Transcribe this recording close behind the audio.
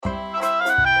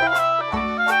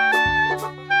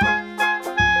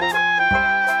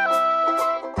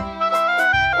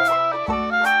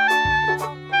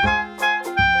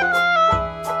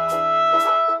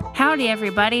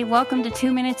everybody. Welcome to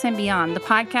 2 Minutes and Beyond, the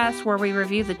podcast where we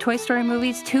review the Toy Story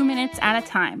movies 2 minutes at a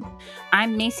time.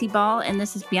 I'm Macy Ball, and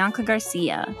this is Bianca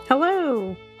Garcia.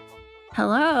 Hello.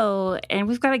 Hello. And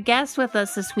we've got a guest with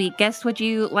us this week. Guest, would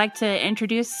you like to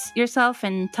introduce yourself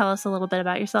and tell us a little bit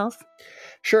about yourself?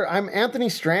 Sure. I'm Anthony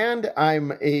Strand.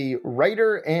 I'm a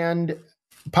writer and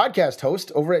podcast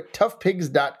host over at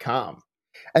toughpigs.com.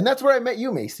 And that's where I met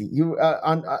you, Macy. You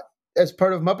as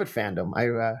part of Muppet fandom.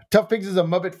 Tough Pigs is a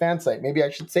Muppet fan site. Maybe I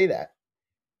should say that.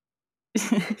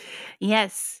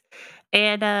 Yes.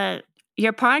 And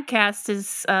your podcast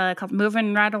is called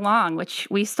Moving Right Along, which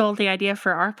we stole the idea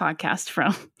for our podcast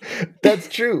from. That's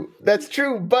true. That's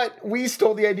true. But we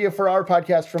stole the idea for our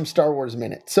podcast from Star Wars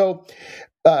Minute. So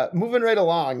Moving Right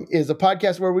Along is a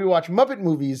podcast where we watch Muppet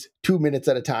movies 2 minutes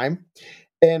at a time.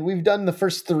 And we've done the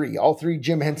first three, all three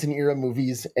Jim Henson era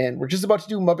movies, and we're just about to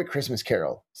do Muppet Christmas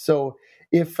Carol. So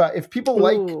if people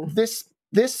like this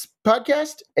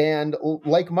podcast and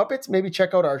like Muppets, maybe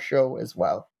check out our show as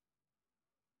well.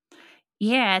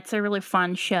 Yeah, it's a really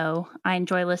fun show. I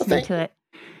enjoy listening to it.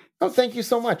 Oh, thank you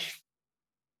so much.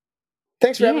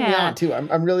 Thanks for having me on too.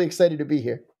 I'm really excited to be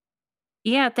here.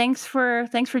 Yeah, thanks for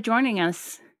joining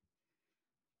us.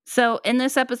 So in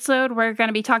this episode, we're going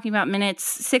to be talking about minutes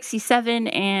 67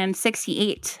 and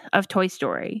 68 of Toy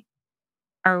Story.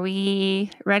 Are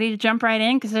we ready to jump right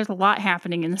in? Because there's a lot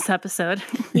happening in this episode.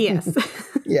 Yes.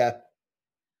 Yeah.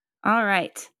 All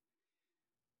right.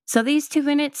 So these 2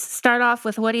 minutes start off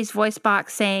with Woody's voice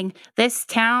box saying, "This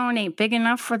town ain't big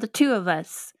enough for the two of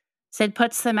us." Sid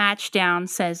puts the match down,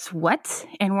 says, "What?"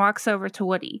 and walks over to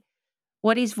Woody.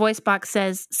 Woody's voice box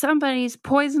says, "Somebody's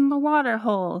poisoned the water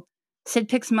hole." Sid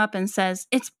picks him up and says,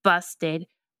 "It's busted."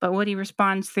 But Woody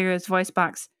responds through his voice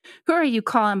box, "Who are you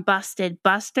calling busted,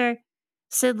 Buster?"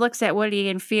 Sid looks at Woody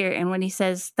in fear, and Woody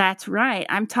says, "That's right.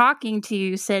 I'm talking to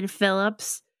you, Sid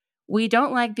Phillips. We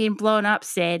don't like being blown up,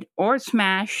 Sid, or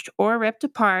smashed, or ripped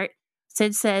apart."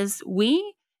 Sid says,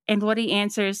 "We?" And Woody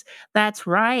answers, "That's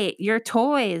right. Your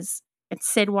toys." And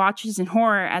Sid watches in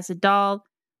horror as a doll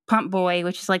pump boy,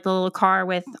 which is like the little car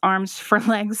with arms for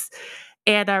legs,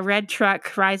 and a red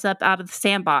truck rise up out of the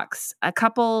sandbox. A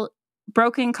couple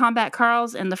broken combat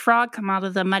cars and the frog come out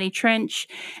of the muddy trench,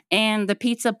 and the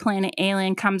Pizza Planet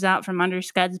alien comes out from under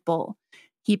Scud's bowl.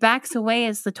 He backs away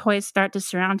as the toys start to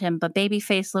surround him, but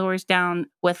Babyface lowers down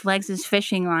with Legs'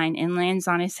 fishing line and lands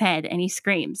on his head, and he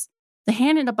screams. The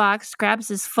hand in the box grabs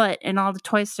his foot, and all the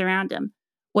toys surround him.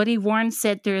 Woody warns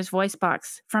Sid through his voice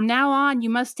box, "From now on,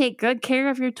 you must take good care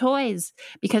of your toys,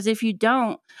 because if you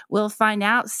don't, we'll find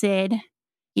out, Sid."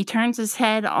 He turns his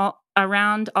head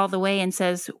around all the way and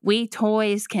says, "We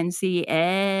toys can see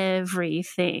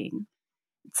everything."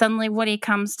 Suddenly, Woody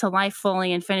comes to life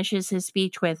fully and finishes his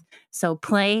speech with, "So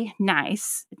play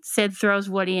nice." Sid throws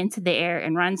Woody into the air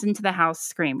and runs into the house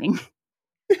screaming.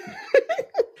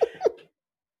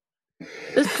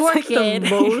 This poor kid. The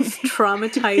most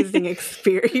traumatizing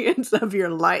experience of your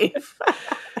life.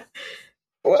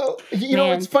 Well, you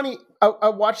know, it's funny. I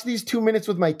watched these 2 minutes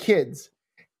with my kids.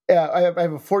 I have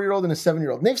a 4-year-old and a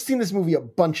 7-year-old. And they've seen this movie a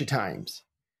bunch of times.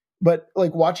 But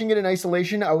like watching it in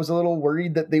isolation, I was a little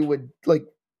worried that they would like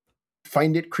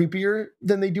find it creepier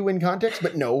than they do in context.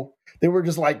 But no, they were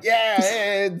just like, "Yeah,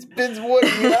 it's Woody."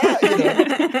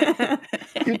 Yeah,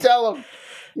 you tell them.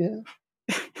 Yeah.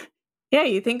 Yeah,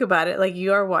 you think about it, like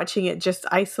you are watching it just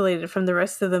isolated from the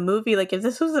rest of the movie. Like if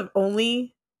this was the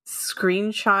only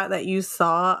screenshot that you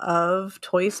saw of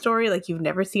Toy Story, like you've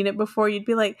never seen it before, you'd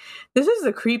be like, "This is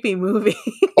a creepy movie."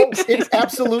 Oh, it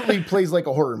absolutely plays like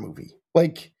a horror movie.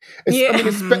 Like, yeah. I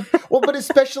mean, but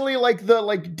especially like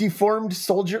the deformed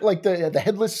soldier, like the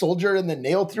headless soldier and the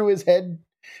nail through his head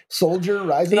soldier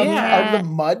rising up out of the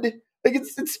mud. Like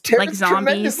it's like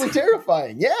tremendously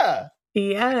terrifying. Yeah.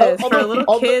 Yes, for a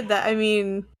little kid, that I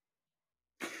mean,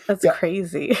 that's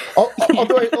crazy.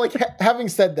 Although, having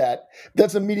said that,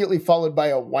 that's immediately followed by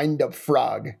a wind-up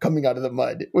frog coming out of the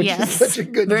mud, which is such a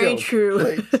good Very joke. true.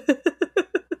 Like,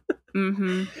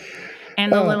 mm-hmm.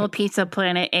 And the little Pizza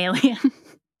Planet alien.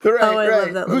 Right, I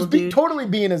love that who's dude. totally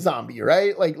being a zombie,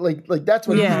 right? Like that's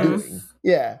what he's doing.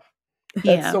 Yeah,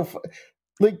 that's so fun.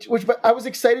 But I was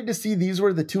excited to see these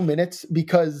were the 2 minutes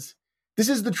because this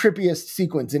is the trippiest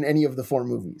sequence in any of the 4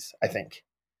 movies, I think.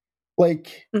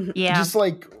 Like, just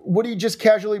like Woody just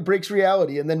casually breaks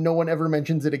reality and then no one ever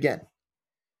mentions it again.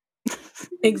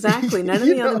 Exactly. None of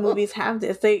the other movies have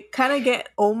this. They kind of get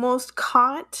almost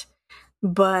caught,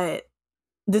 but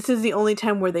this is the only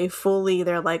time where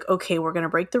they're like, "Okay, we're going to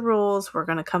break the rules. We're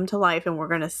going to come to life and we're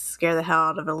going to scare the hell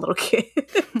out of a little kid."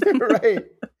 Right.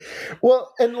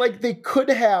 Well, and like they could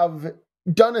have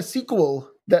done a sequel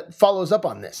that follows up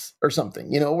on this or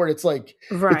something, where it's like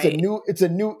Right. it's a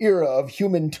new era of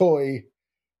human toy,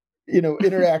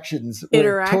 interactions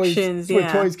where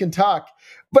toys can talk.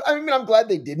 But I mean, I'm glad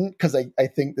they didn't, because I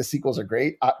think the sequels are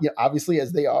great, obviously,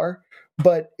 as they are.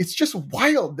 But it's just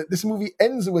wild that this movie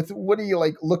ends with Woody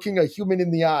like looking a human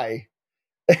in the eye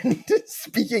and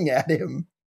speaking at him.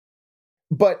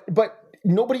 But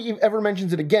nobody ever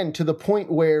mentions it again, to the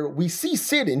point where we see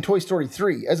Sid in Toy Story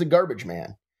 3 as a garbage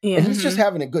man. Yeah. And he's just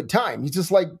having a good time. He's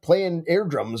just like playing air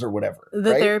drums or whatever.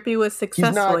 The right? therapy was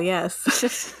successful,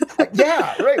 yes.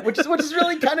 Yeah, right. Which is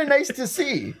really kind of nice to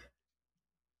see.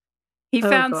 He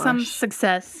found some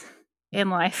success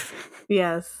in life.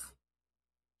 Yes.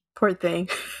 Poor thing.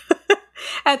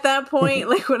 At that point,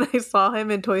 like when I saw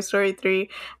him in Toy Story 3,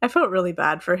 I felt really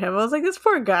bad for him. I was like, this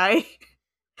poor guy.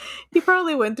 He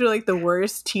probably went through like the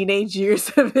worst teenage years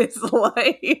of his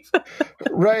life.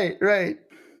 Right.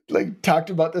 Like talked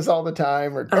about this all the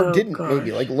time, or didn't,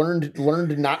 maybe like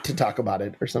learned not to talk about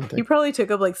it or something. He probably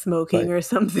took up like smoking or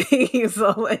something.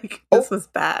 So like this was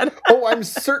bad. I'm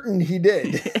certain he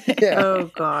did. Yeah.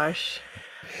 Oh gosh.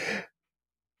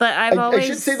 But I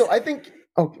should say though, I think.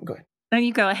 Oh, go ahead. No,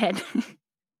 you go ahead.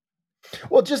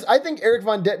 Well, I think Eric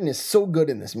Von Detten is so good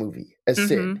in this movie as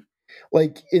Sid.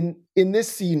 Like in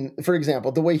this scene, for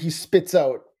example, the way he spits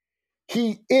out,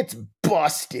 it's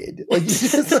busted. Like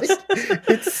he's just like,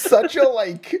 it's such a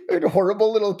like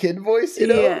horrible little kid voice,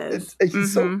 Yes.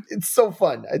 It's so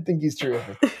fun. I think he's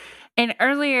terrific. And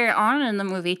earlier on in the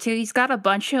movie too, he's got a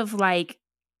bunch of like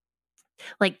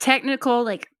technical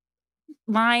like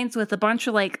lines with a bunch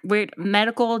of like weird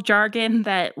medical jargon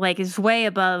that like is way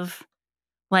above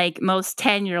like most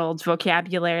 10-year-olds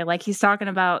vocabulary. Like he's talking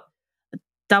about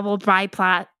double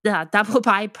bypass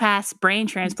brain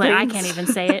transplant. I can't even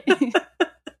say it.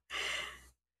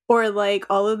 Or like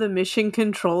all of the mission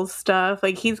control stuff.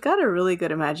 Like he's got a really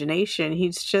good imagination.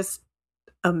 He's just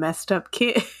a messed up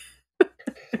kid.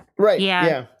 Right.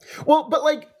 Yeah. Well, but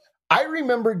like I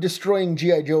remember destroying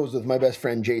G.I. Joes with my best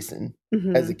friend Jason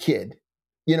as a kid,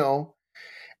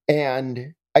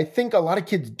 and I think a lot of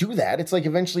kids do that. It's like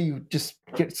eventually you just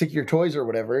get sick of your toys or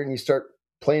whatever and you start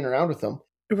playing around with them.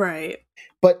 Right.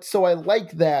 But so I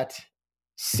like that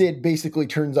Sid basically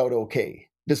turns out okay,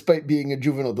 despite being a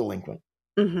juvenile delinquent.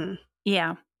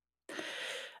 Yeah.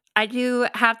 I do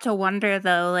have to wonder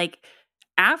though, like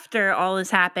after all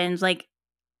this happens, like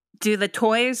do the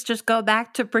toys just go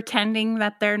back to pretending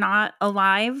that they're not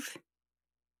alive?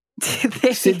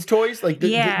 Sid's toys? Like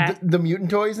the mutant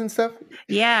toys and stuff?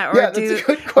 Yeah. That's a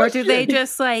good question. Or do they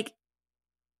just like,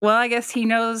 well, I guess he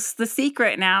knows the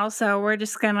secret now, so we're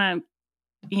just gonna,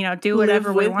 do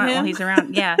whatever we want while he's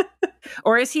around. Yeah.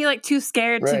 Or is he like too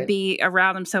scared to be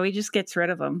around him, so he just gets rid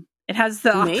of them? It has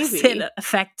the opposite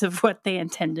effect of what they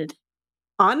intended.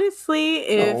 Honestly,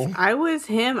 if I was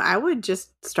him, I would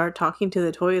just start talking to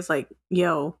the toys like,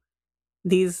 yo,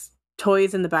 these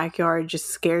toys in the backyard just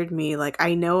scared me. Like,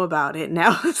 I know about it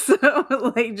now. So,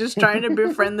 like, just trying to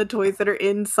befriend the toys that are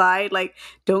inside. Like,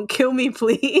 don't kill me,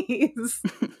 please.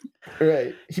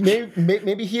 Right.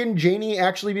 Maybe he and Janie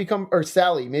actually become, or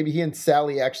Sally, maybe he and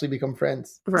Sally actually become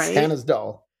friends. Right. Santa's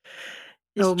doll.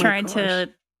 He's trying to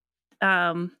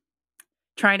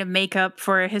make up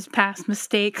for his past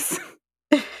mistakes.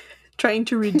 Trying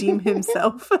to redeem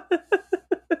himself.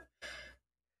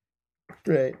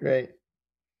 Right.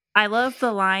 I love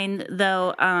the line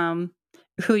though,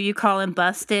 who you call him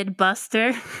busted,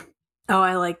 Buster. Oh,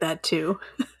 I like that too.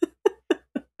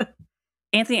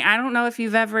 Anthony, I don't know if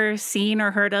you've ever seen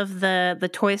or heard of the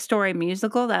Toy Story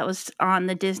musical that was on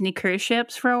the Disney cruise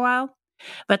ships for a while.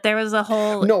 But there was a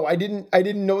whole No, I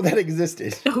didn't know that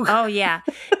existed. Oh yeah.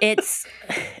 It's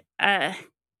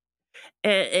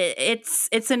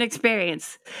it's an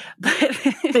experience. But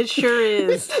it sure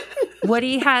is.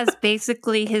 Woody has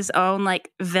basically his own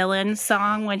like villain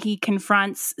song when he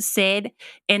confronts Sid,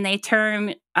 and they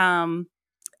turn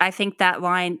I think that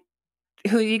line,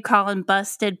 who you call him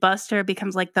busted, Buster,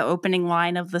 becomes like the opening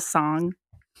line of the song.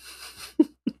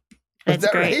 It's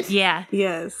great. Right? Yeah.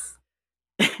 Yes.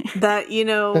 That,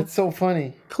 That's so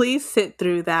funny. Please sit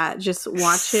through that. Just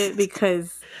watch it,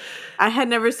 because I had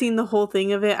never seen the whole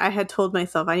thing of it. I had told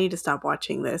myself I need to stop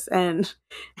watching this. And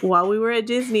while we were at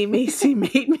Disney, Macy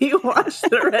made me watch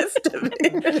the rest of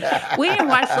it. We didn't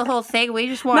watch the whole thing. We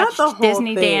just watched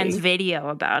Disney Dan's video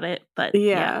about it. But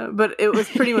yeah, but it was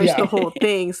pretty much the whole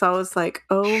thing. So I was like,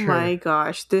 oh my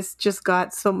gosh, this just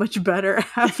got so much better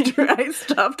after I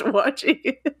stopped watching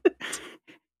it.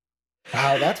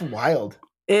 Wow, that's wild.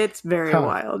 It's very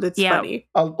wild. It's funny.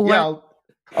 I'll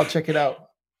check it out.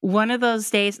 One of those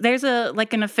days, there's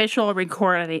an official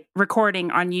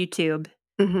recording on YouTube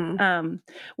Mm-hmm.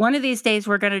 One of these days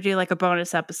we're going to do like a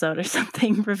bonus episode or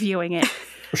something reviewing it.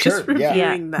 Sure, Just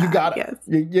reviewing that. You gotta, yes.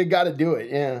 you gotta do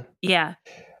it. Yeah. Yeah.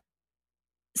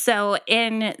 So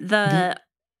in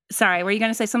sorry, were you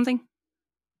going to say something?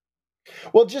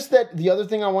 Well, just that the other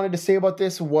thing I wanted to say about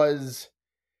this was,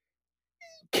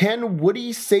 can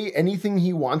Woody say anything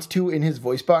he wants to in his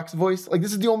voice box voice? Like,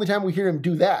 this is the only time we hear him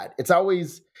do that. It's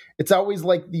always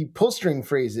like the pull string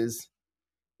phrases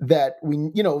that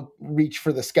we, reach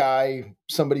for the sky,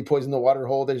 somebody poisoned the water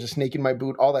hole, there's a snake in my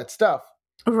boot, all that stuff.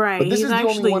 Right. But this is the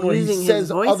only one where he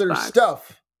says other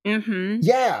stuff. Mm-hmm.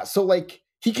 Yeah. So like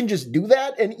he can just do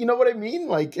that. And you know what I mean?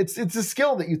 Like it's a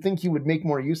skill that you think he would make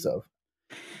more use of.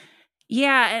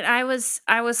 Yeah. And I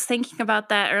was thinking about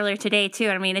that earlier today too.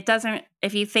 I mean, it doesn't,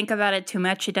 if you think about it too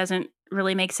much, it doesn't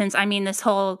really make sense. I mean,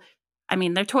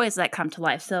 they're toys that come to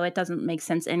life, so it doesn't make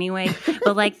sense anyway.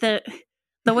 But like the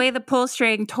way the pull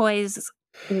string toys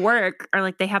work are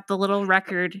like they have the little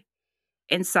record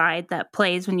inside that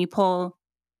plays when you pull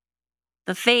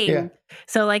the thing. Yeah.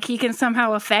 So like he can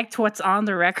somehow affect what's on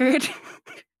the record.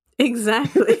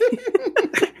 Exactly.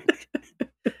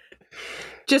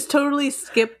 Just totally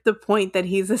skip the point that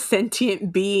he's a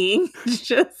sentient being.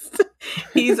 Just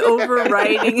he's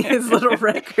overriding his little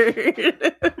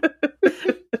record.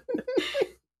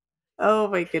 Oh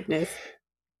my goodness.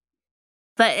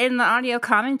 But in the audio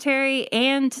commentary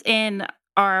and in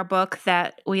our book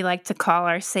that we like to call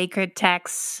our sacred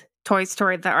text, Toy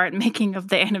Story, the art making of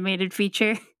the animated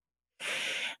feature,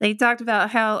 they talked about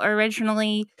how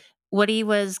originally Woody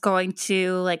was going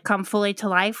to like come fully to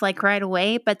life like right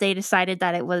away, but they decided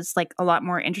that it was like a lot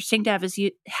more interesting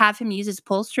to have him use his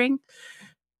pull string.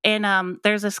 And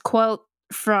there's this quote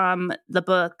from the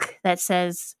book that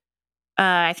says,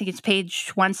 I think it's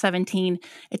page 117.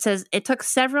 It says, "It took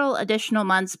several additional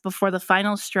months before the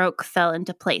final stroke fell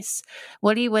into place.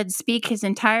 Woody would speak his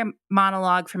entire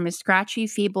monologue from his scratchy,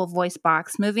 feeble voice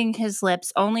box, moving his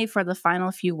lips only for the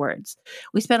final few words.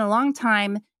 We spent a long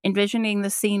time envisioning the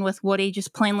scene with Woody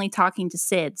just plainly talking to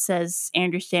Sid," says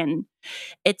Andrew Stanton.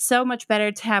 "It's so much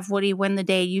better to have Woody win the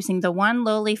day using the one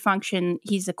lowly function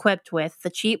he's equipped with, the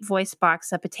cheap voice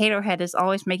box that Potato Head is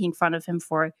always making fun of him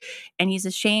for, and he's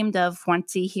ashamed of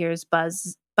once he hears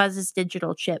Buzz's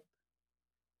digital chip."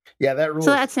 Yeah, that rules.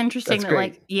 So that's interesting. That's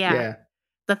great.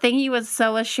 The thing he was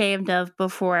so ashamed of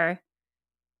before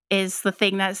is the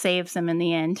thing that saves him in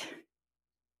the end.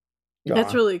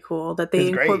 That's really cool that they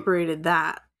incorporated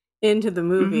that into the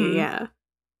movie. Mm-hmm. Yeah.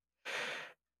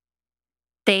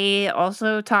 They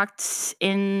also talked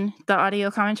in the audio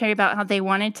commentary about how they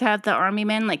wanted to have the army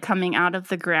men like coming out of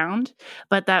the ground,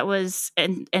 but that was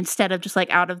instead of just like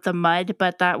out of the mud,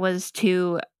 but that was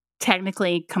too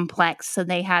technically complex. So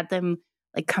they had them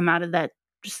like come out of that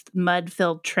just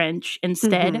mud-filled trench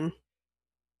instead. Mm-hmm.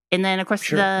 And then of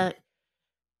course and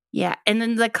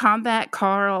then the Combat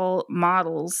Carl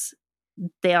models,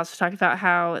 they also talked about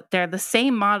how they're the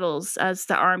same models as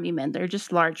the army men. They're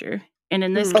just larger. And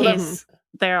in this case,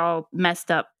 they're all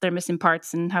messed up. They're missing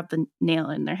parts and have the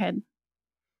nail in their head.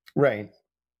 Right.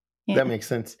 Yeah. That makes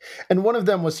sense. And one of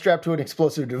them was strapped to an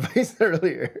explosive device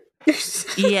earlier.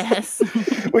 Yes.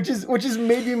 which is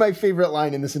maybe my favorite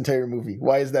line in this entire movie.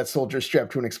 Why is that soldier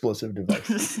strapped to an explosive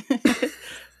device?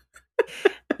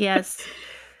 Yes.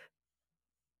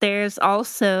 There's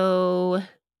also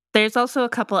a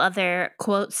couple other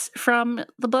quotes from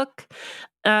the book.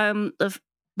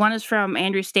 One is from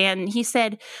Andrew Stanton. He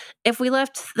said, "If we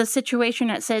left the situation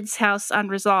at Sid's house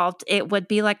unresolved, it would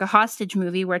be like a hostage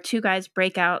movie where two guys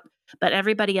break out, but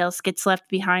everybody else gets left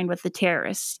behind with the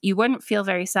terrorists. You wouldn't feel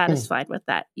very satisfied with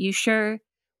that. You sure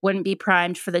wouldn't be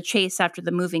primed for the chase after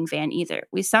the moving van either.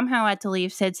 We somehow had to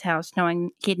leave Sid's house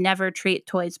knowing he'd never treat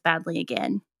toys badly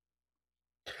again."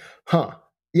 Huh.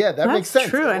 Yeah, that makes sense.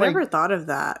 That's true. I never thought of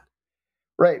that.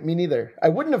 Right, me neither. I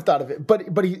wouldn't have thought of it, but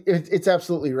it's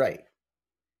absolutely right.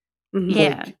 Mm-hmm.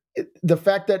 Yeah. The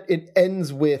fact that it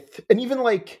ends with, and even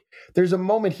like there's a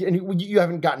moment here, and you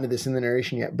haven't gotten to this in the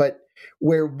narration yet, but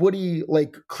where Woody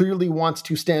like clearly wants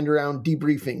to stand around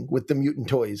debriefing with the mutant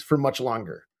toys for much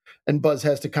longer, and Buzz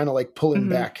has to kind of like pull him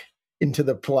back into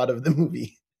the plot of the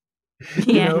movie.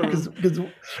 Yeah, because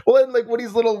and like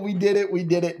Woody's little "we did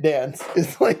it" dance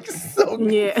is like so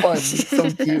fun, so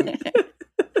cute.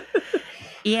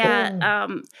 Yeah,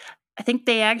 I think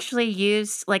they actually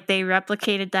used, like, they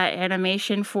replicated that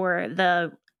animation for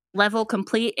the level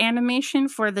complete animation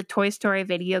for the Toy Story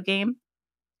video game.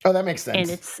 Oh, that makes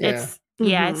sense. And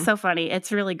it's so funny.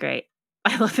 It's really great.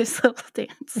 I love his little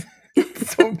dance.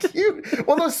 It's so cute.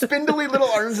 Well, those spindly little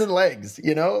arms and legs,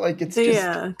 like it's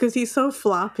just... because he's so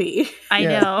floppy. I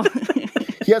know.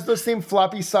 He has those same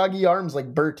floppy, soggy arms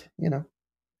like Bert,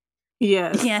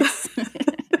 Yes. Yes.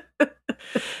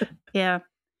 Yeah.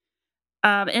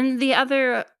 And the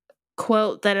other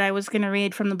quote that I was going to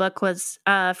read from the book was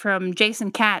from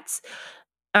Jason Katz.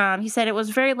 He said, "It was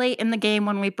very late in the game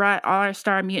when we brought all our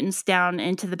star mutants down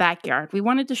into the backyard. We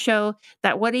wanted to show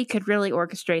that Woody could really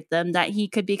orchestrate them, that he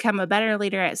could become a better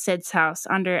leader at Sid's house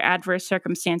under adverse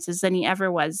circumstances than he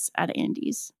ever was at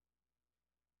Andy's."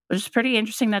 Which is pretty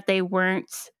interesting that they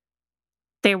weren't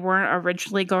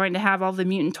originally going to have all the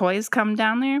mutant toys come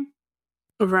down there.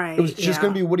 Right. It was just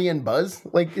going to be Woody and Buzz,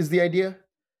 like, is the idea?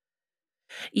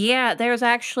 Yeah, there's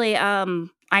actually,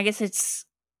 I guess it's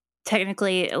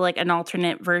technically like an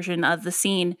alternate version of the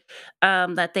scene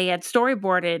that they had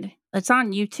storyboarded. It's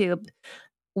on YouTube,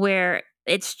 where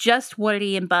it's just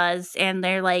Woody and Buzz, and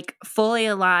they're like fully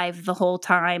alive the whole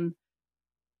time.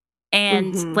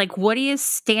 And like Woody is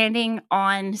standing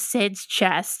on Sid's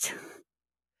chest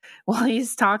while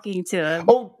he's talking to him.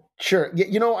 Oh, sure.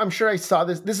 You know, I'm sure I saw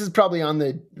this. This is probably on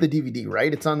the DVD,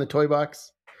 right? It's on the toy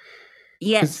box.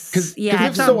 Yes. Yeah,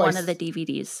 it's on one of the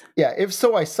DVDs. Yeah, if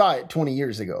so, I saw it 20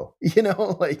 years ago. You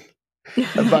know, like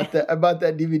I bought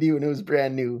that DVD when it was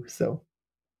brand new. So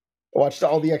I watched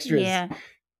all the extras. Yeah.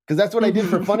 Because that's what I did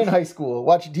for fun in high school.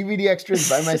 Watch DVD extras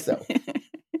by myself.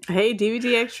 Hey,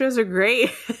 DVD extras are great.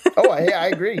 I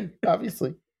agree,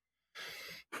 obviously.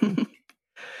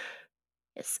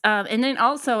 Yes. And then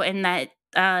also in that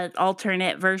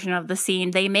alternate version of the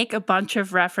scene, they make a bunch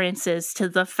of references to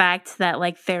the fact that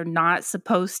like they're not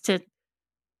supposed to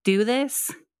do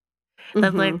this.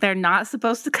 That like they're not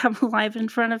supposed to come alive in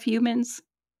front of humans.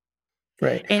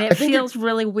 Right. And it feels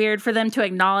really weird for them to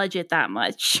acknowledge it that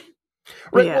much.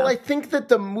 Right. Yeah. Well, I think that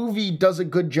the movie does a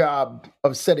good job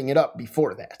of setting it up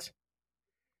before that.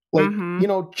 Like, you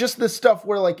know, just the stuff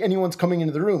where like anyone's coming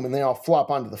into the room and they all flop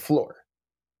onto the floor.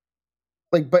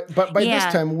 Like, but by this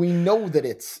time we know that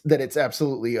it's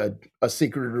absolutely a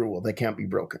sacred rule that can't be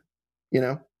broken. You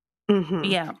know.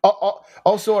 Yeah.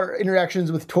 Also, our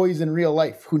interactions with toys in real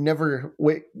life who never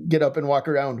get up and walk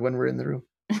around when we're in the room.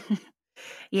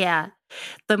 Yeah.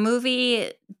 The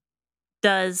movie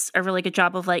does a really good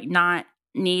job of like not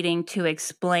needing to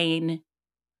explain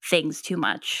things too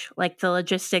much, like the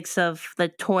logistics of the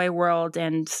toy world,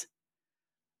 and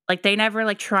like they never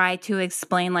like try to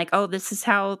explain like, oh, this is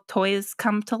how toys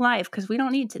come to life, because we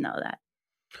don't need to know that.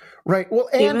 Right. Well,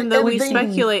 even though we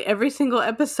speculate every single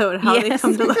episode how they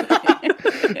come to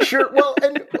life. Sure. Well,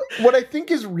 and what I think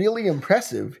is really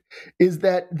impressive is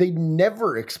that they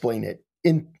never explain it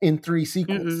in 3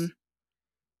 sequels.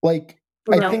 Like,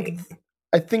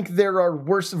 I think there are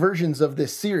worse versions of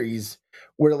this series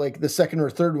where like the second or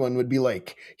third one would be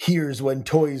like, here's when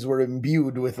toys were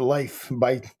imbued with life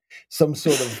by some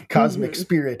sort of cosmic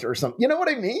spirit or something. You know what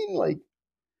I mean? Like,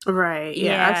 right.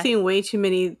 Yeah. I've seen way too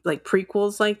many like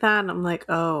prequels like that. And I'm like,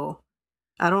 oh,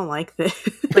 I don't like this.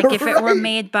 Like if it were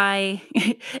made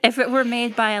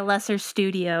by a lesser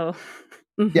studio.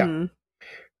 Yeah.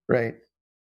 Right.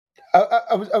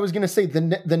 I was going to say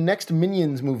the next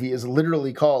Minions movie is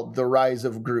literally called The Rise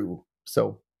of Gru.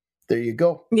 So there you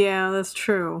go. Yeah, that's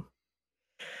true.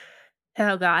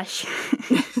 Oh gosh.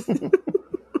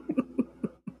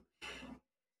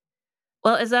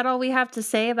 Well, is that all we have to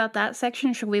say about that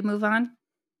section? Should we move on?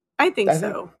 I think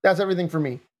so. That's everything for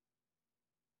me.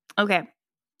 Okay.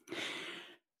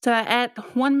 So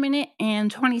at 1 minute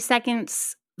and 20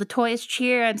 seconds, the toys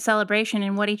cheer and celebration,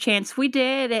 and Woody chants, "We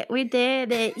did it! We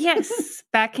did it! Yes!"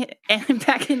 back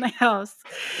in the house.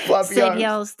 Sid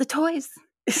yells, "The toys!"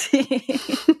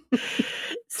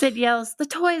 Sid yells, "The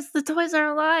toys! The toys are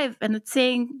alive!" And it's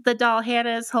seeing the doll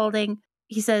Hannah is holding.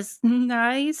 He says,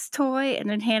 "Nice toy." And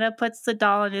then Hannah puts the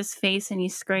doll in his face and he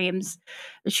screams.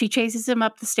 She chases him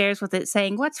up the stairs with it,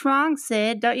 saying, "What's wrong,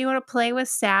 Sid? Don't you want to play with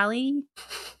Sally?"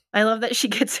 I love that she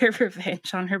gets her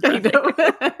revenge on her brother.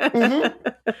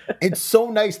 It's so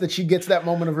nice that she gets that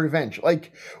moment of revenge.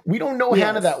 Like, we don't know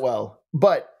Hannah that well,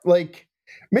 but like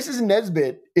Mrs.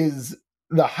 Nesbit is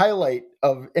the highlight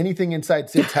of anything inside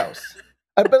Sid's house.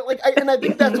 But like, I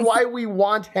think that's why we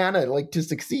want Hannah like to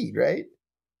succeed, right?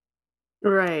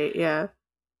 Right. Yeah.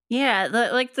 Yeah.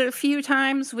 The few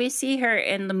times we see her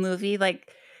in the movie, like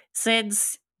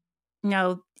Sid's,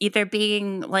 either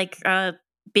being like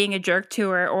being a jerk to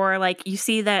her, or like you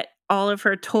see that all of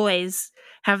her toys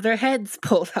have their heads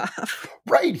pulled off.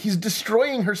 Right. He's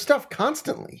destroying her stuff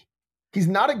constantly. He's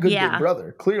not a good big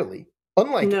brother, clearly.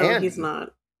 Unlike Andy. He's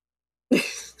not.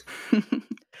 This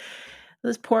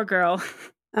poor girl.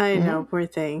 I know, poor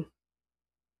thing.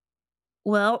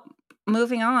 Well,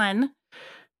 moving on.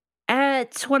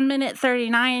 At 1 minute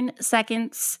 39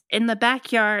 seconds, in the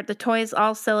backyard, the toys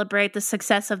all celebrate the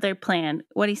success of their plan.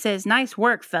 Woody says, "Nice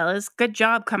work, fellas. Good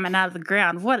job coming out of the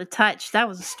ground. What a touch. That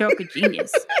was a stroke of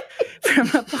genius." From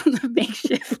up on the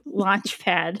makeshift launch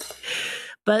pad,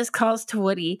 Buzz calls to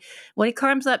Woody. Woody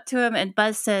climbs up to him, and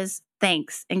Buzz says,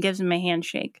 "Thanks," and gives him a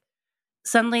handshake.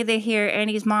 Suddenly, they hear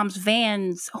Andy's mom's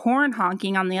van's horn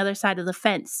honking on the other side of the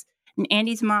fence. And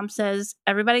Andy's mom says,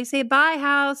 "Everybody say bye,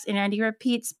 house." And Andy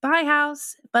repeats, "Bye,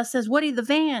 house." Buzz says, "Woody, the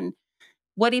van."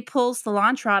 Woody pulls the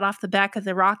launch rod off the back of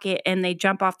the rocket, and they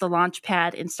jump off the launch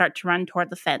pad and start to run toward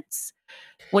the fence.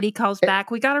 Woody calls back,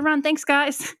 "We gotta run, thanks,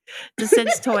 guys," to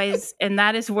Sid's toys. And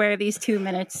that is where these 2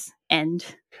 minutes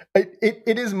end.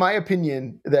 It is my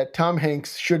opinion that Tom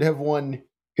Hanks should have won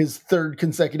his 3rd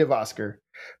consecutive Oscar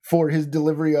for his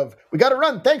delivery of "We gotta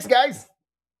run, thanks, guys."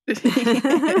 Which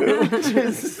is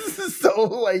so,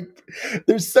 like,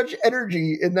 there's such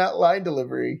energy in that line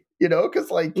delivery, because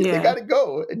they gotta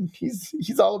go, and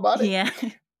he's all about it. Yeah.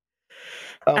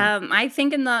 I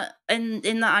think in the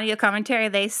audio commentary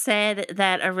they said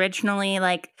that originally,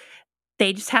 like,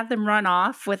 they just had them run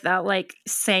off without, like,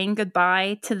 saying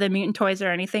goodbye to the mutant toys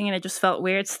or anything, and it just felt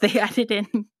weird, so they added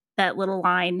in that little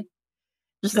line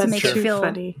just to make it feel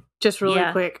funny, just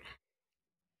really quick.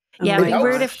 Yeah, it'd be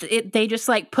weird if they just,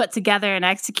 like, put together and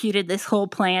executed this whole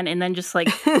plan and then just, like,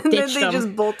 ditched then they them.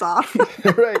 just bolt off.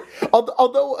 Right.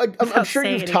 Although I'm sure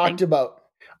you've talked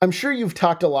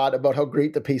a lot about how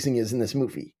great the pacing is in this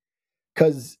movie.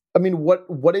 Because, I mean,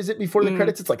 what is it before the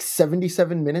credits? It's like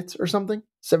 77 minutes or something?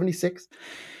 76?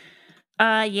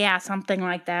 Yeah, something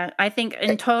like that. I think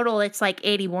in total it's like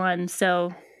 81,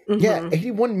 so... Yeah,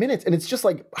 81 minutes, and it's just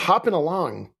like hopping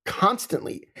along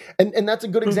constantly. And that's a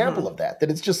good example of that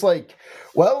it's just like,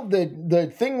 well,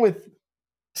 the thing with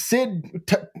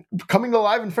Sid coming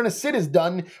alive in front of Sid is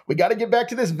done. We got to get back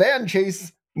to this van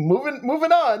chase. Moving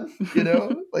on,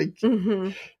 like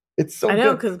it's so. I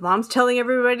know, because Mom's telling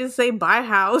everybody to say bye,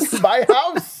 house. Bye,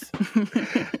 house.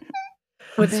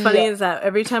 What's funny is that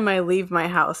every time I leave my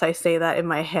house, I say that in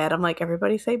my head. I'm like,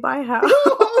 everybody say bye, house.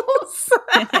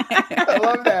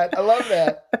 I love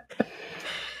that.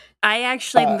 I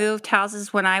actually moved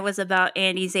houses when I was about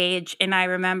Andy's age, and I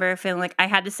remember feeling like I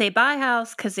had to say bye,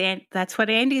 house, because that's what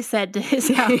Andy said to his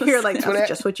house. You're like, that's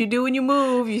just what you do when you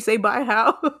move. You say bye,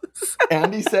 house.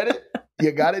 Andy said it.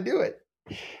 You got to do it.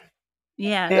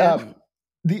 Yeah.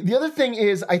 The other thing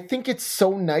is, I think it's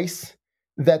so nice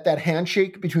that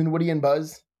handshake between Woody and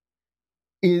Buzz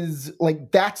is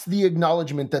like, that's the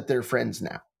acknowledgement that they're friends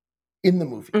now in the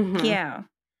movie. Yeah.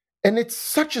 And it's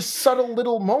such a subtle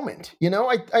little moment,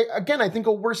 I think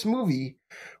a worse movie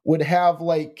would have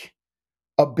like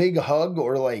a big hug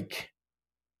or like,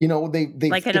 they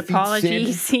like an apology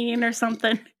Sid scene or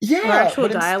something. Yeah. Or actual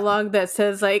dialogue that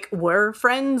says like, we're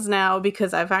friends now,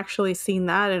 because I've actually seen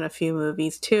that in a few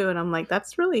movies too. And I'm like,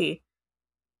 that's really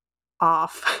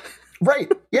off.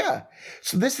 Right. Yeah.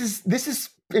 So this is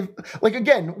like,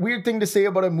 again, weird thing to say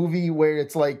about a movie where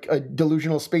it's like a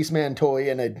delusional spaceman toy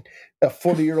and a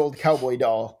 40-year-old cowboy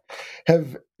doll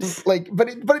have like, but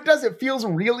it feels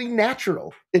really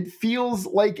natural. It feels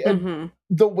like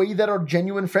the way that our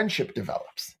genuine friendship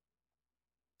develops.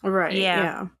 Right.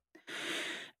 Yeah.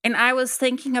 And I was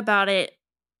thinking about it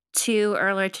too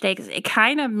earlier today, because it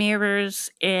kind of mirrors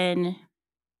in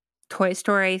Toy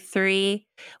Story 3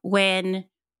 when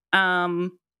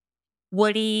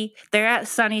Woody, they're at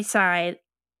Sunnyside,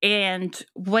 and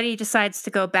Woody decides to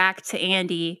go back to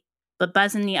Andy, but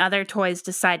Buzz and the other toys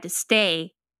decide to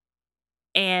stay.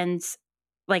 And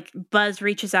like, Buzz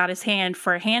reaches out his hand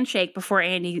for a handshake before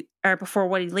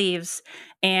Woody leaves,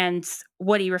 and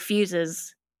Woody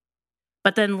refuses.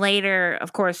 But then later,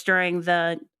 of course, during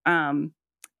the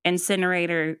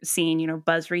incinerator scene,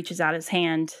 Buzz reaches out his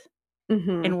hand,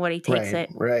 and Woody takes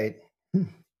it. Right.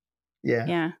 Yeah.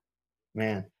 Yeah.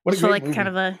 Man, what a so great like movie. kind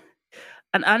of an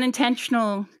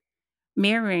unintentional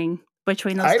mirroring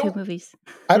between those two movies.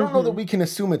 I don't know that we can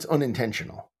assume it's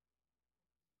unintentional.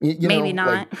 Maybe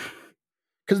not,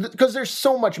 because there's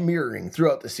so much mirroring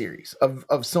throughout the series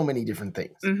of so many different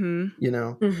things. I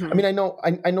mean, I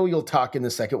know you'll talk in the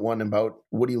second one about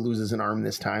Woody loses an arm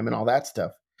this time and all that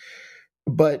stuff,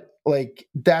 but like,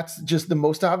 that's just the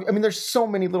most obvious. I mean, there's so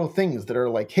many little things that are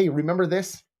like, hey, remember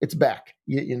this? It's back.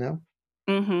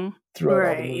 Throughout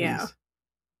all the movies. Yeah.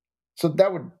 So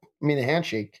that would mean a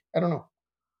handshake. I don't know.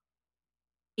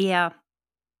 Yeah.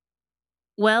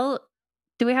 Well,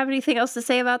 do we have anything else to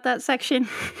say about that section?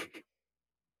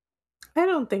 I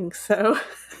don't think so.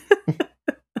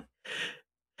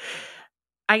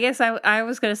 I guess I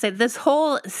was going to say this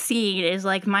whole scene is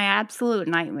like my absolute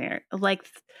nightmare. Like,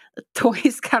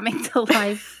 toys coming to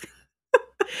life.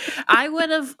 I would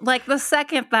have, like, the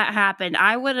second that happened,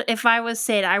 if I was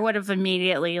Sid, I would have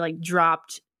immediately, like,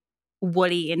 dropped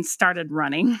Woody and started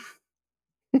running.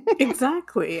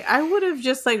 Exactly. I would have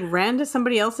just, like, ran to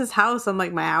somebody else's house. I'm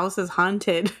like, my house is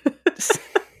haunted.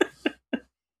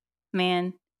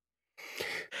 Man.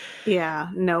 Yeah,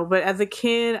 no, but as a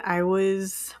kid, I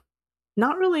was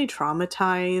not really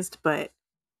traumatized, but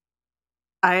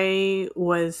I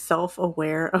was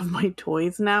self-aware of my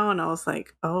toys now, and I was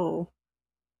like, oh,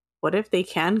 what if they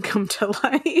can come to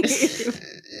life?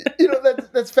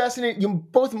 That's fascinating. You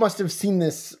both must have seen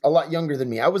this a lot younger than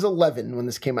me. I was 11 when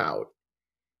this came out.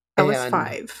 I was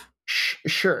 5.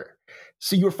 Sure.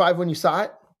 So you were 5 when you saw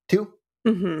it, too?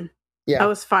 Mm-hmm. Yeah. I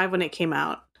was 5 when it came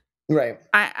out. Right.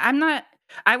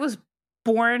 I was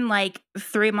born like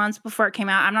 3 months before it came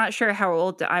out. I'm not sure how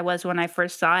old I was when I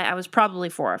first saw it. I was probably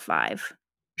 4 or 5.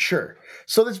 Sure.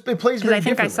 So it plays very differently. I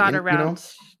think I saw it around,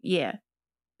 yeah.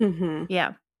 Mm-hmm.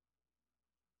 Yeah.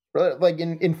 Like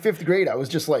in 5th grade, I was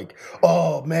just like,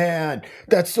 oh man,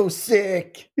 that's so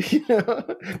sick.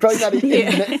 Probably not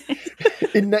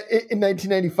in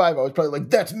 1995. I was probably like,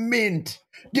 that's mint,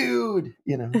 dude.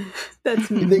 That's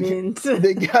mint.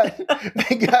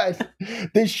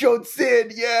 They showed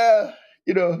Sid. Yeah.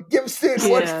 Give Sid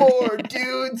what's for,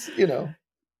 dudes.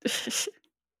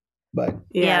 But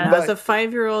as a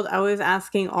 5-year-old, I was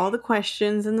asking all the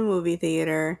questions in the movie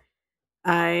theater.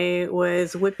 I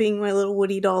was whipping my little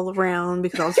Woody doll around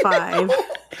because I was 5.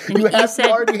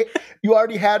 You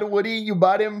already had a Woody. You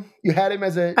bought him. You had him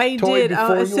as a I toy did.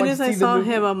 before As you soon went as to I see saw the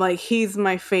movie? him, I'm like, he's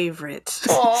my favorite.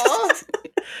 Aww.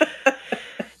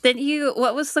 Then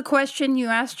what was the question you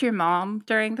asked your mom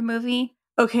during the movie?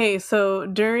 Okay, so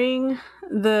during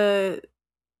the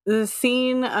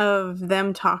scene of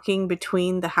them talking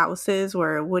between the houses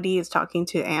where Woody is talking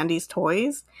to Andy's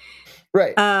toys.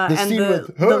 Right. The and scene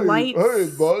with, the lights. Hey,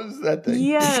 Buzz, that thing.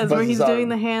 Yes, Buzz's where he's doing arm.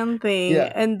 the hand thing.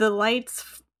 Yeah. And the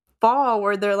lights fall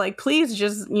where they're like, please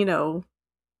just, tie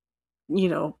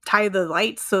the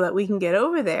lights so that we can get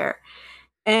over there.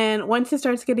 And once it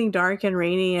starts getting dark and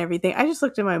rainy and everything, I just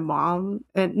looked at my mom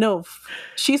and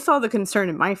she saw the concern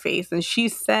in my face and she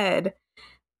said,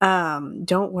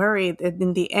 don't worry,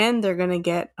 in the end they're gonna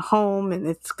get home and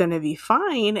it's gonna be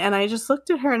fine. And I just looked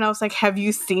at her and I was like, have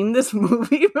you seen this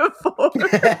movie before?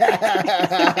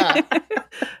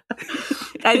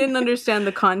 I didn't understand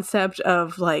the concept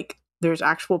of like there's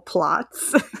actual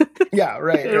plots. Yeah,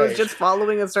 right. It was just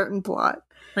following a certain plot,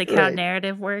 like how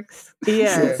narrative works.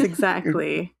 Yes,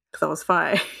 exactly, because I was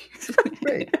 5.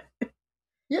 Right.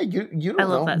 Yeah, you don't I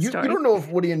love know. that You story. don't know if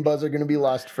Woody and Buzz are going to be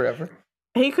lost forever.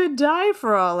 He could die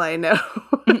for all I know.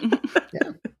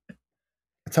 Yeah.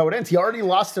 That's how it ends. He already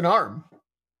lost an arm.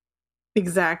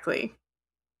 Exactly.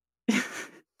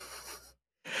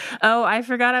 Oh, I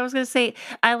forgot I was going to say,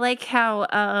 I like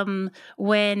how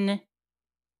when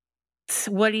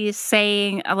Woody is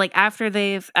saying, like, after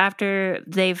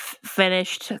they've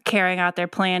finished carrying out their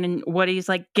plan and Woody's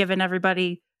like giving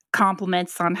everybody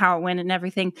compliments on how it went and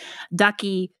everything,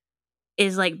 Ducky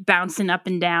is like bouncing up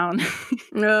and down.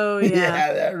 Oh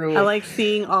yeah, that rules. I like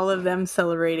seeing all of them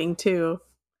celebrating too.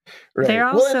 Right. They're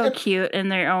all so cute in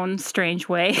their own strange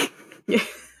way.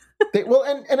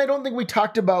 And I don't think we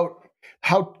talked about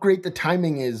how great the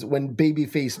timing is when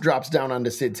Babyface drops down onto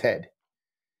Sid's head.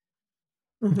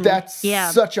 Mm-hmm. That's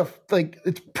such a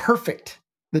it's perfect.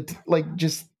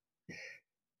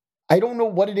 I don't know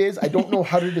what it is. I don't know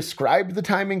how to describe the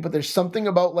timing, but there's something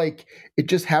about like it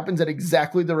just happens at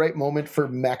exactly the right moment for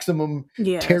maximum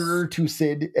terror to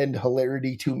Sid and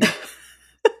hilarity to me.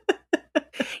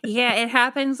 Yeah, it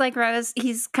happens like right as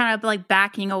he's kind of like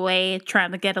backing away,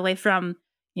 trying to get away from,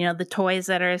 the toys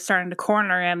that are starting to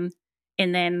corner him,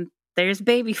 and then there's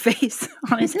Babyface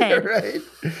on his head. Right.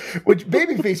 Which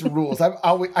Babyface rules.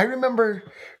 I remember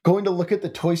going to look at the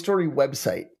Toy Story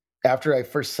website after I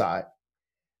first saw it.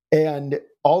 And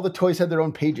all the toys had their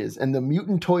own pages, and the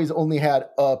mutant toys only had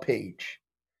a page.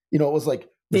 It was like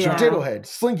Mr. Potato Head,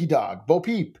 Slinky Dog, Bo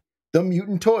Peep, the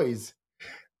mutant toys.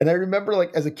 And I remember,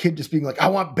 like, as a kid, just being like, I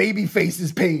want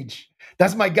Babyface's page.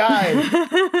 That's my guy.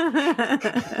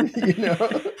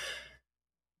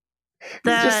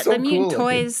 The mutant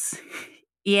toys.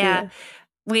 Yeah.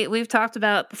 We've talked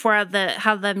about before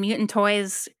how the mutant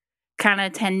toys kind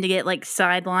of tend to get like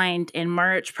sidelined in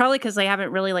merch, probably because they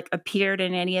haven't really like appeared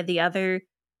in any of the other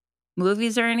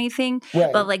movies or anything.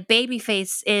 Right. But like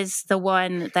Babyface is the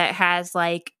one that has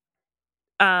like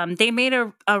they made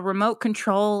a remote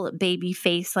control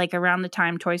Babyface like around the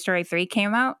time Toy Story 3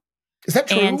 came out. Is that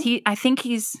true? And I think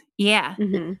he's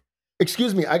Mm-hmm.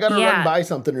 Excuse me, I gotta run by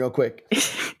something real quick.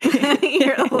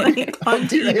 You're like on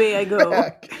eBay I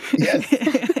go. Yes.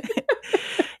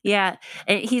 Yeah,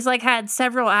 he's like had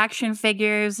several action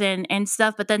figures and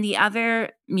stuff, but then the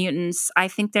other mutants, I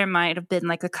think there might have been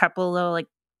like a couple little like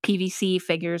PVC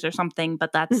figures or something,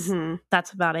 but that's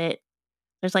about it.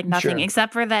 There's like nothing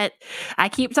except for that. I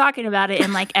keep talking about it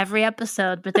in like every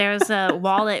episode, but there's a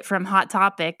wallet from Hot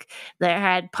Topic that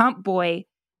had Pump Boy,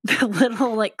 the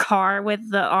little like car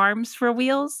with the arms for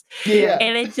wheels. Yeah.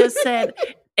 And it just had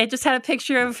a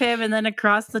picture of him, and then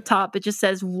across the top it just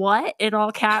says "what" in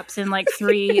all caps and like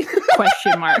 3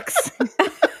 question marks.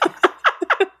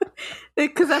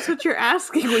 Because that's what you're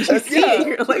asking when you see it.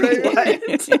 You're like,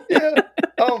 what? Yeah.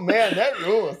 Oh man, that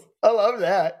rules. I love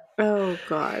that. Oh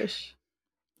gosh.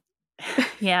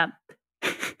 Yeah.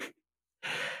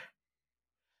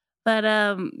 But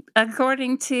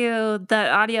according to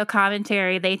the audio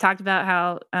commentary, they talked about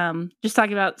how just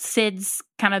talking about Sid's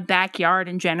kind of backyard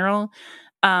in general.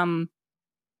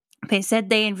 They said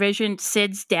they envisioned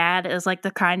Sid's dad as like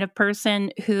the kind of person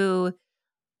who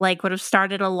like would have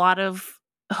started a lot of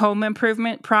home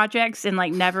improvement projects and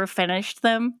like never finished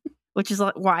them, which is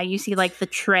like why you see like the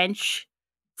trench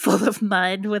full of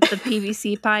mud with the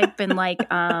PVC pipe and like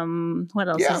what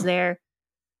else is there?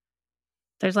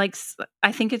 There's like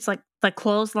I think it's like the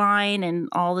clothesline and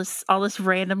all this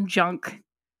random junk.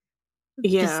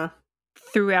 Yeah. Just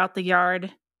throughout the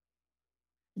yard.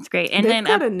 It's great. And They've then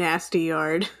got a nasty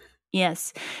yard.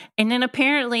 Yes. And then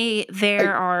apparently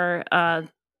there are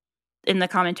in the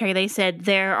commentary they said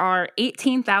there are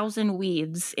 18,000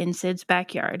 weeds in Sid's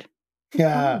backyard.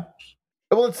 Yeah.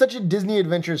 Well, it's such a Disney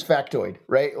Adventures factoid,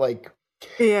 right? Like,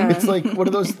 it's like one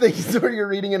of those things where you're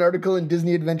reading an article in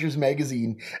Disney Adventures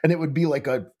magazine, and it would be like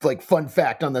a fun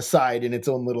fact on the side in its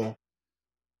own little,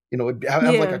 it'd have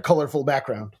like a colorful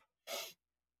background.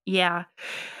 Yeah,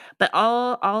 but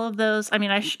all of those, I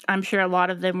mean, I'm sure a lot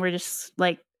of them were just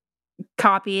like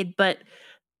copied, but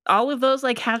all of those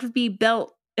like have to be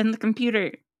built in the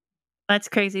computer. That's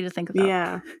crazy to think about.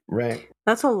 Yeah, right.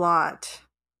 That's a lot,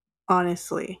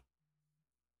 honestly.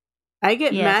 I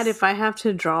get mad if I have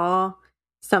to draw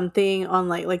something on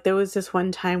like there was this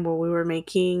one time where we were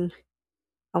making,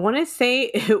 I want to say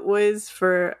it was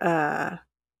for a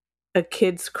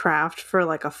kid's craft for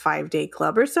like a 5-day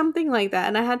club or something like that,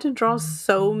 and I had to draw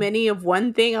so many of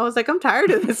one thing. I was like, I'm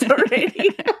tired of this already.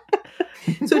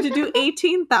 So to do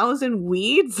 18,000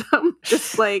 weeds, I'm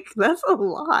just like, that's a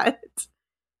lot.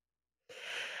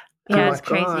 Yeah, it's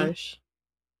crazy.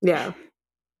 Yeah.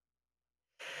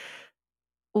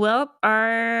 Well,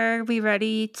 are we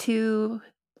ready to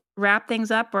wrap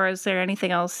things up, or is there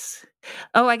anything else?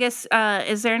 Oh, I guess,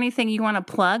 is there anything you want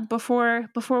to plug before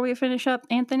we finish up,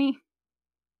 Anthony?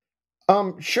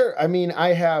 Sure. I mean, I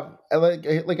have,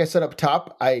 like I said up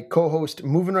top, I co-host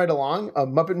Moving Right Along, a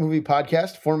Muppet movie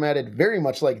podcast formatted very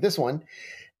much like this one.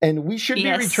 And we should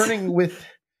be returning with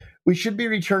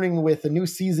a new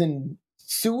season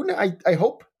soon. I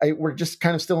hope. We're just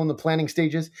kind of still in the planning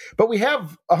stages, but we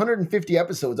have 150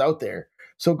 episodes out there.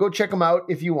 So go check them out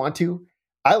if you want to.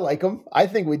 I like them. I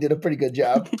think we did a pretty good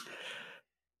job.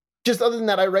 Just other than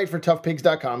that, I write for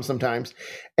toughpigs.com sometimes.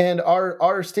 And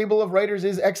our stable of writers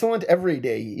is excellent every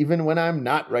day, even when I'm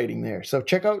not writing there. So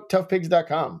check out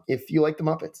toughpigs.com if you like the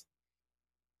Muppets.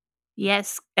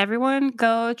 Yes, everyone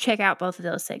go check out both of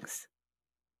those things.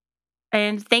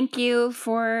 And thank you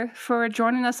for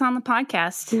joining us on the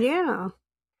podcast. Yeah.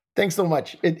 Thanks so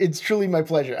much. It's truly my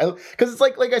pleasure. Because it's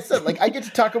like I said, like I get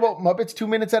to talk about Muppets 2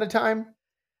 minutes at a time,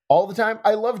 all the time.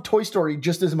 I love Toy Story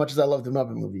just as much as I love the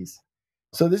Muppet movies.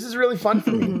 So this is really fun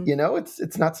for me.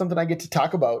 It's not something I get to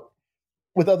talk about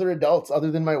with other adults other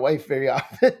than my wife very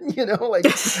often.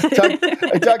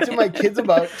 I talk to my kids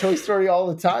about Toy Story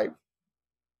all the time.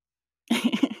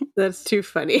 That's too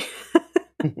funny.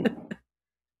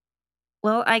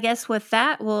 Well, I guess with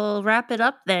that, we'll wrap it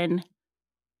up then.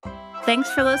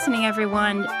 Thanks for listening,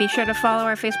 everyone. Be sure to follow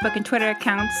our Facebook and Twitter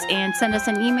accounts and send us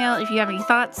an email if you have any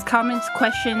thoughts, comments,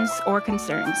 questions, or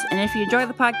concerns. And if you enjoy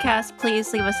the podcast,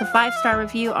 please leave us a 5-star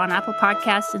review on Apple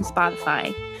Podcasts and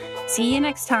Spotify. See you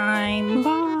next time.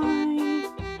 Bye.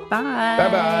 Bye.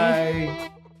 Bye-bye.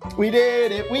 We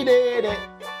did it. We did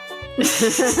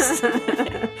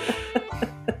it.